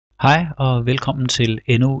Hej og velkommen til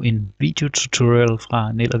endnu en videotutorial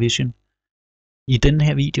fra WYSIWYG. I denne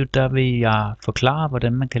her video der vil jeg forklare,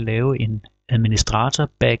 hvordan man kan lave en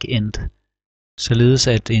administrator-backend, således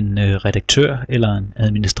at en redaktør eller en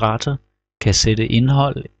administrator kan sætte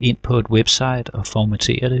indhold ind på et website og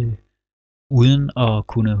formatere det uden at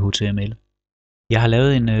kunne HTML. Jeg har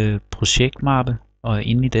lavet en projektmappe, og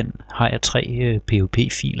inde i den har jeg tre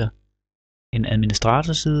PHP-filer. En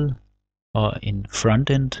administratorside, og en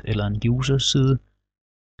frontend eller en user-side.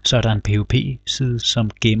 Så er der en PHP-side, som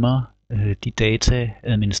gemmer de data,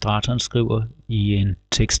 administratoren skriver i en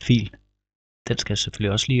tekstfil. Den skal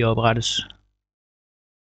selvfølgelig også lige oprettes,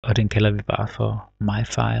 og den kalder vi bare for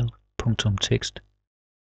myfile.txt.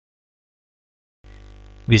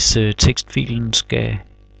 Hvis tekstfilen skal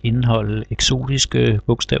indeholde eksotiske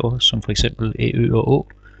bogstaver, som for eksempel æ, ø og å,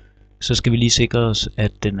 så skal vi lige sikre os,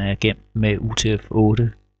 at den er gemt med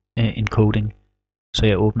UTF-8 encoding. Så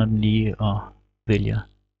jeg åbner den lige og vælger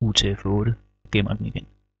UTF-8 og gemmer den igen.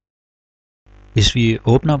 Hvis vi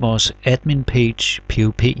åbner vores admin page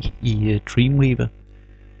PHP i Dreamweaver,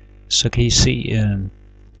 så kan I se,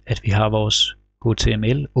 at vi har vores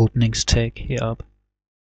HTML åbningstag heroppe.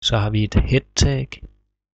 Så har vi et head tag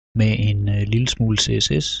med en lille smule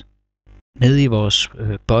CSS. Nede i vores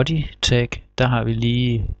body tag, der har vi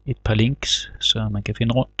lige et par links, så man kan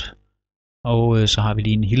finde rundt. Og så har vi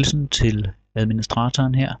lige en hilsen til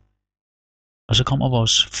administratoren her. Og så kommer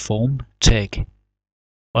vores form tag.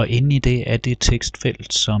 Og inde i det er det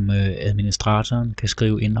tekstfelt, som administratoren kan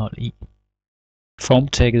skrive indhold i. Form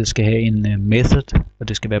tagget skal have en method, og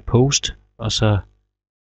det skal være post. Og så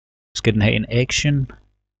skal den have en action,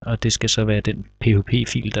 og det skal så være den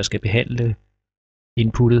PHP-fil, der skal behandle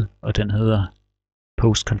inputtet, og den hedder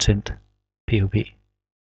post content PHP.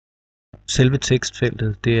 Selve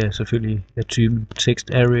tekstfeltet, det er selvfølgelig af typen text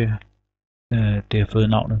area. Det har fået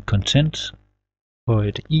navnet content og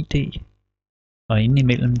et ID. Og inde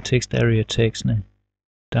imellem text area tagsene,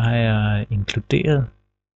 der har jeg inkluderet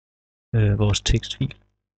vores tekstfil,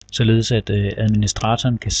 således at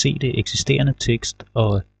administratoren kan se det eksisterende tekst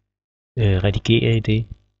og redigere i det.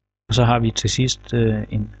 Og så har vi til sidst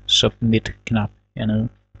en submit-knap hernede.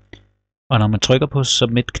 Og når man trykker på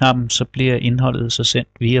submit-knappen, så bliver indholdet så sendt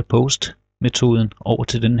via post-metoden over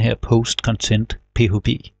til den her post-content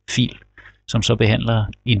PHP-fil, som så behandler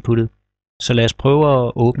inputtet. Så lad os prøve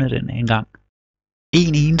at åbne den en gang.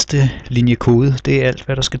 En eneste linje kode, det er alt,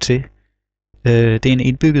 hvad der skal til. Det er en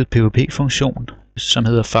indbygget PHP-funktion, som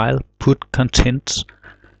hedder file put contents.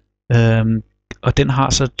 Og den har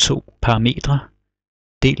så to parametre.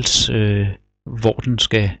 Dels hvor den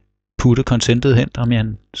skal putte contentet hen, om jeg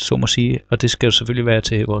så må sige, og det skal jo selvfølgelig være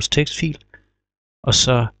til vores tekstfil, og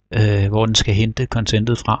så hvor den skal hente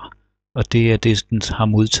contentet fra, og det er det, den har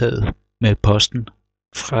modtaget med posten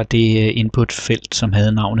fra det inputfelt, som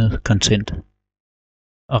havde navnet content.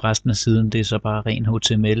 Og resten af siden, det er så bare ren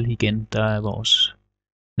HTML igen, der er vores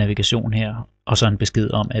navigation her, og så en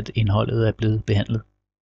besked om, at indholdet er blevet behandlet.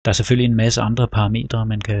 Der er selvfølgelig en masse andre parametre,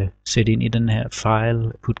 man kan sætte ind i den her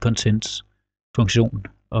file put contents funktion,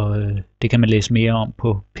 og det kan man læse mere om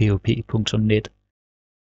på php.net.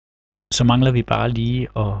 Så mangler vi bare lige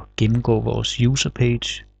at gennemgå vores user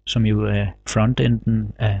page, som jo er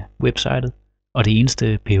frontenden af websitet. Og det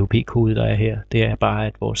eneste php-kode, der er her, det er bare,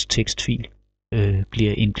 at vores tekstfil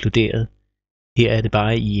bliver inkluderet. Her er det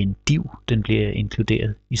bare i en div, den bliver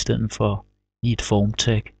inkluderet, i stedet for i et form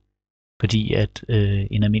tag, fordi at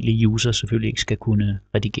en almindelig user selvfølgelig ikke skal kunne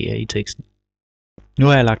redigere i teksten. Nu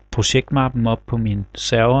har jeg lagt projektmappen op på min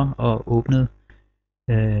server og åbnet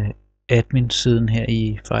admin-siden her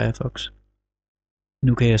i Firefox.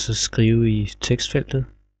 Nu kan jeg så skrive i tekstfeltet: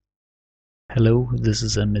 Hello, this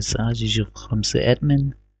is a message from the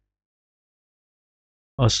admin.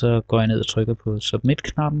 Og så går jeg ned og trykker på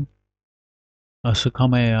submit-knappen. Og så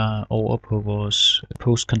kommer jeg over på vores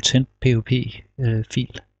post-content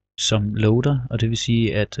PHP-fil, som loader, og det vil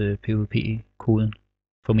sige, at PHP-koden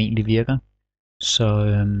formentlig virker. Så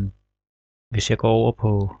hvis jeg går over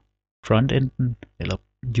på frontenden eller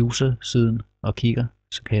user-siden og kigger,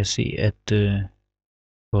 så kan jeg se, at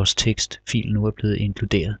vores tekstfil nu er blevet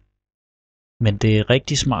inkluderet. Men det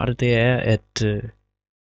rigtig smarte, det er, at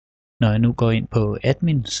når jeg nu går ind på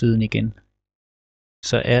admin-siden igen,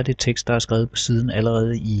 så er det tekst, der er skrevet på siden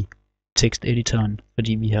allerede i teksteditoren,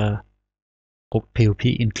 fordi vi har brugt PHP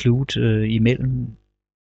include imellem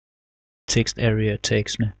text area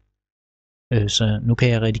tagsene. Så nu kan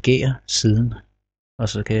jeg redigere siden, og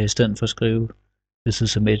så kan jeg i stedet for skrive this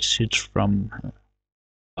is a message from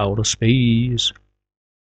outer space.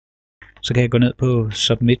 Så kan jeg gå ned på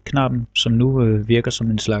submit-knappen, som nu virker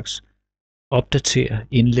som en slags opdatere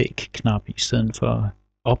indlæg-knap i stedet for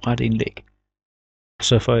opret indlæg.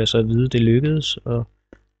 Så får jeg så at vide, at det lykkedes,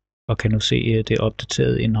 og kan nu se det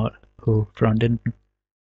opdaterede indhold på frontenden.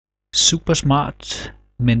 Super smart,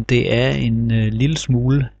 men det er en lille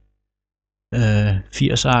smule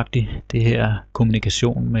 80'er-agtig, det her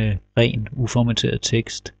kommunikation med ren, uformateret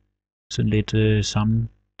tekst. Sådan lidt samme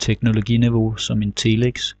teknologiniveau som en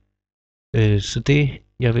telex. Så det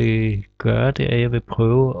jeg vil gøre, det er, at jeg vil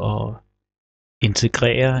prøve at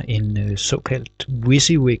integrere en såkaldt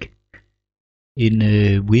WYSIWYG. En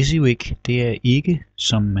WYSIWYG, det er ikke,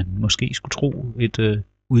 som man måske skulle tro, et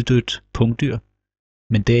uddødt punktdyr,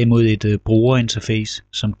 men derimod et brugerinterface,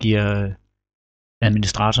 som giver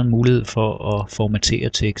administratoren mulighed for at formatere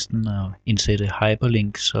teksten og indsætte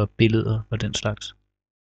hyperlinks og billeder og den slags.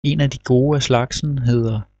 En af de gode af slagsen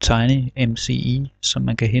hedder TinyMCE, som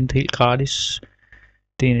man kan hente helt gratis.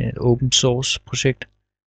 Det er et open source projekt.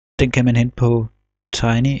 Den kan man hente på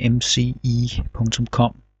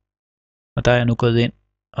tinymce.com. Og der er jeg nu gået ind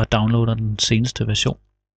og downloader den seneste version.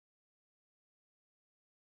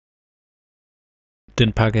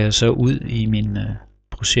 Den pakker jeg så ud i min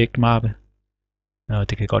projektmappe, og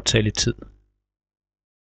det kan godt tage lidt tid.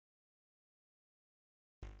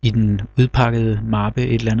 I den udpakkede mappe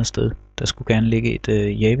et eller andet sted, der skulle gerne ligge et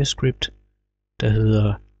JavaScript, der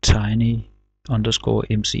hedder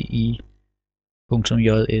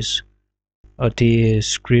tiny_mce.js. Og det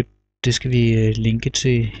script, det skal vi linke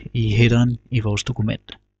til i headeren i vores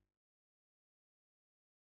dokument.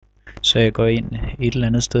 Så jeg går ind et eller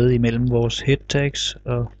andet sted imellem vores head tags,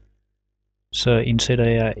 og så indsætter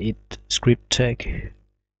jeg et script tag,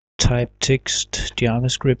 type text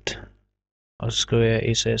javascript, og så skriver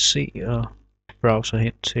jeg src og browser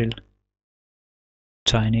hen til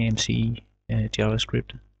tinymce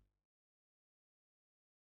javascript.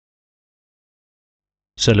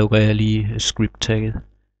 Så lukker jeg lige script tagget.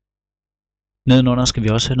 Nedenunder skal vi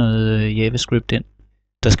også have noget javascript ind.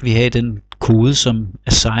 Der skal vi have den kode, som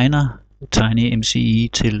assigner tinymce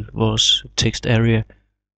til vores text area,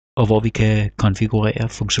 og hvor vi kan konfigurere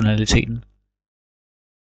funktionaliteten.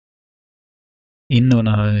 Inden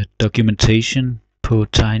under documentation på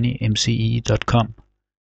tinymce.com,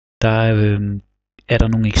 der er der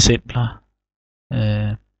nogle eksempler,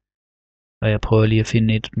 og jeg prøver lige at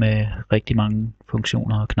finde et med rigtig mange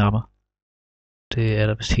funktioner og knapper. Det er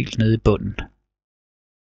der vist helt nede i bunden.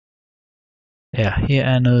 Ja, her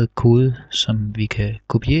er noget kode, som vi kan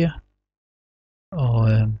kopiere, og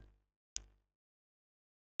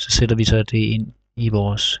så sætter vi så det ind i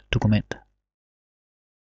vores dokument.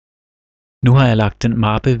 Nu har jeg lagt den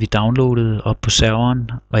mappe, vi downloadede, op på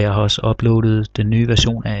serveren, og jeg har også uploadet den nye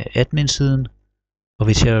version af admin-siden. Og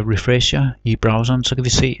hvis jeg refresher i browseren, så kan vi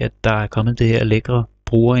se, at der er kommet det her lækre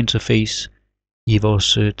brugerinterface i vores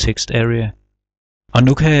text area. Og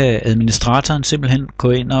nu kan administratoren simpelthen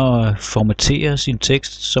gå ind og formatere sin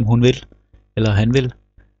tekst, som hun vil, eller han vil.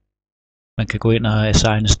 Man kan gå ind og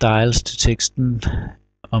assigne styles til teksten,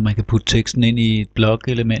 og man kan putte teksten ind i et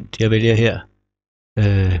blok-element. Jeg vælger her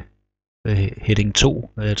heading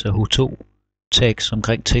 2, altså H2 tags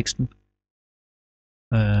omkring teksten.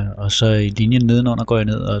 Og så i linjen nedenunder går jeg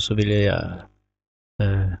ned, og så vælger jeg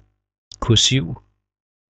kursiv,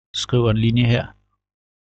 skriver en linje her.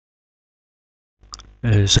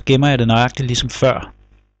 Så gemmer jeg det nøjagtigt ligesom før,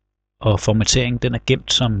 og formateringen den er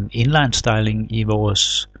gemt som inline styling i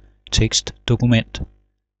vores tekstdokument.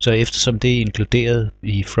 Så eftersom det er inkluderet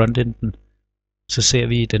i frontenden, så ser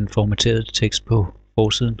vi den formaterede tekst på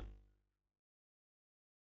forsiden.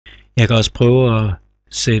 Jeg kan også prøve at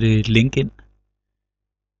sætte et link ind.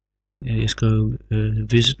 Jeg skriver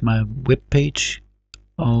visit my webpage,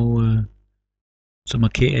 og så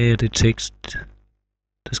markerer jeg det tekst,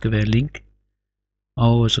 der skal være link.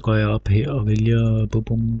 Og så går jeg op her og vælger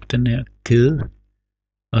den her kæde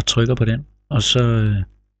og trykker på den. Og så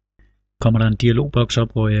kommer der en dialogboks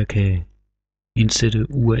op, hvor jeg kan indsætte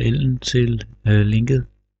URL'en til linket.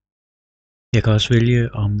 Jeg kan også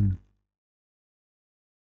vælge, om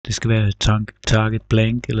det skal være target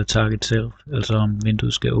blank eller target self, altså om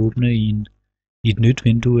vinduet skal åbne i et nyt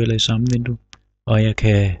vindue eller i samme vindue. Og jeg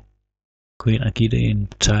kan gå ind og give det en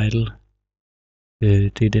title.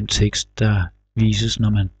 Det er den tekst, der vises, når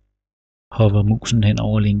man hopper musen hen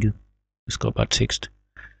over linket. Det skal bare tekst.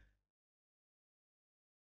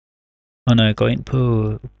 Og når jeg går ind på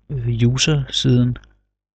user-siden,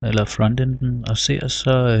 eller frontenden, og ser,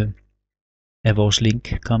 så er vores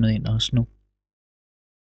link kommet ind også nu.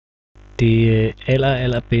 Det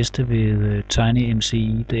allerbedste ved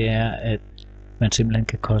TinyMCE, det er, at man simpelthen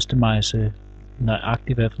kan customize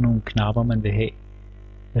nøjagtigt, hvad for nogle knapper man vil have,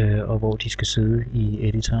 og hvor de skal sidde i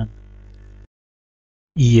editoren.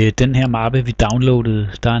 I den her mappe, vi downloadede,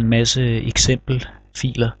 der er en masse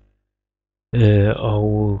eksempelfiler,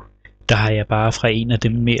 og der har jeg bare fra en af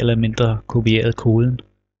dem mere eller mindre kopieret koden,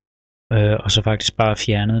 og så faktisk bare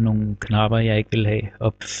fjernet nogle knapper, jeg ikke vil have,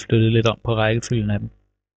 og flyttet lidt om på rækkefølgen af dem.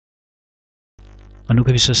 Og nu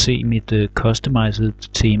kan vi så se mit customized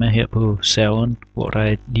tema her på serveren, hvor der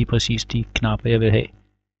er lige præcis de knapper, jeg vil have.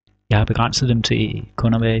 Jeg har begrænset dem til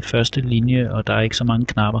kun at være i første linje, og der er ikke så mange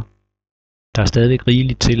knapper. Der er stadigvæk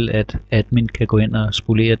rigeligt til, at admin kan gå ind og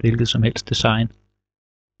spolere et hvilket som helst design.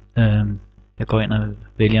 Jeg går ind og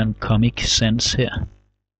vælger en Comic Sans her.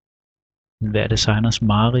 Hver designers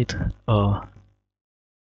mareridt og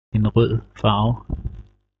en rød farve.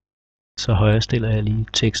 Så højre stiller jeg lige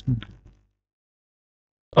teksten.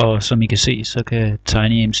 Og som I kan se, så kan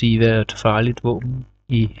TinyMCE være et farligt våben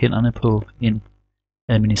i hænderne på en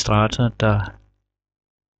administrator, der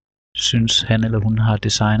synes han eller hun har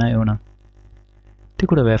designerevner. Det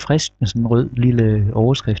kunne da være frisk med sådan en rød lille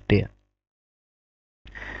overskrift der.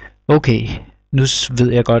 Okay, nu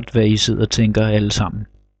ved jeg godt, hvad I sidder og tænker alle sammen.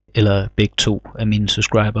 Eller begge to af mine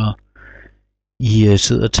subscribere. I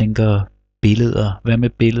sidder og tænker billeder. Hvad med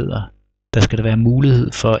billeder? Der skal der være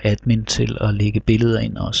mulighed for admin til at lægge billeder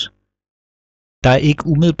ind også. Der er ikke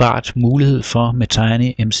umiddelbart mulighed for med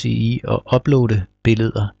TinyMCE at uploade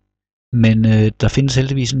billeder. Men der findes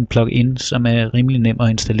heldigvis en plugin, som er rimelig nem at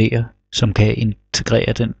installere, som kan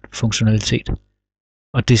integrere den funktionalitet.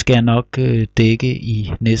 Og det skal jeg nok dække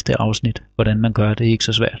i næste afsnit, hvordan man gør det, ikke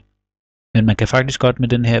så svært. Men man kan faktisk godt med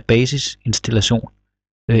den her basisinstallation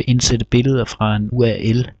indsætte billeder fra en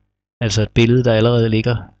URL, altså et billede, der allerede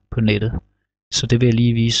ligger på nettet. Så det vil jeg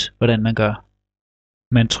lige vise, hvordan man gør.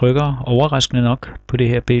 Man trykker overraskende nok på det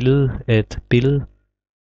her billede af et billede,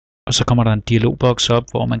 og så kommer der en dialogboks op,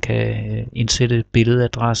 hvor man kan indsætte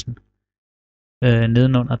billedadressen.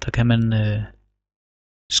 Nedenunder der kan man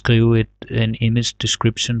skrive en image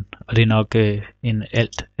description, og det er nok en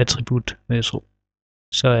alt-attribut, vil jeg tro.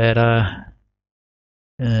 Så er der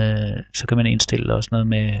så kan man indstille også noget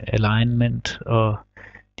med alignment og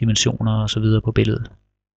dimensioner og så videre på billedet.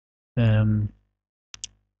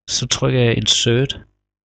 Så trykker jeg insert,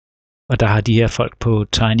 og der har de her folk på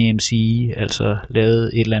TinyMCE altså lavet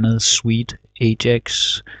et eller andet sweet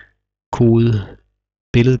Ajax kode.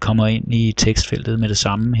 Billedet kommer ind i tekstfeltet med det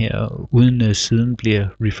samme her, uden siden bliver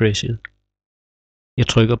refreshet. Jeg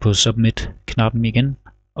trykker på submit-knappen igen,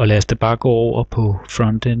 og lad os da bare gå over på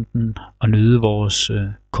frontenden og nyde vores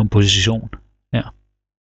komposition her.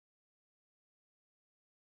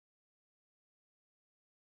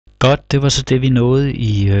 Godt, det var så det vi nåede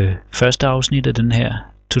i første afsnit af den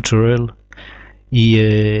her tutorial. I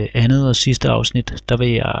andet og sidste afsnit, der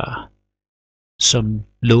vil jeg som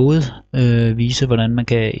lovet vise, hvordan man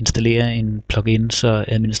kan installere en plugin, så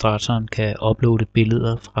administratoren kan uploade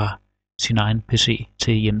billeder fra sin egen PC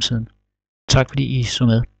til hjemmesiden. Tak fordi I så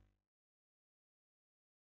med.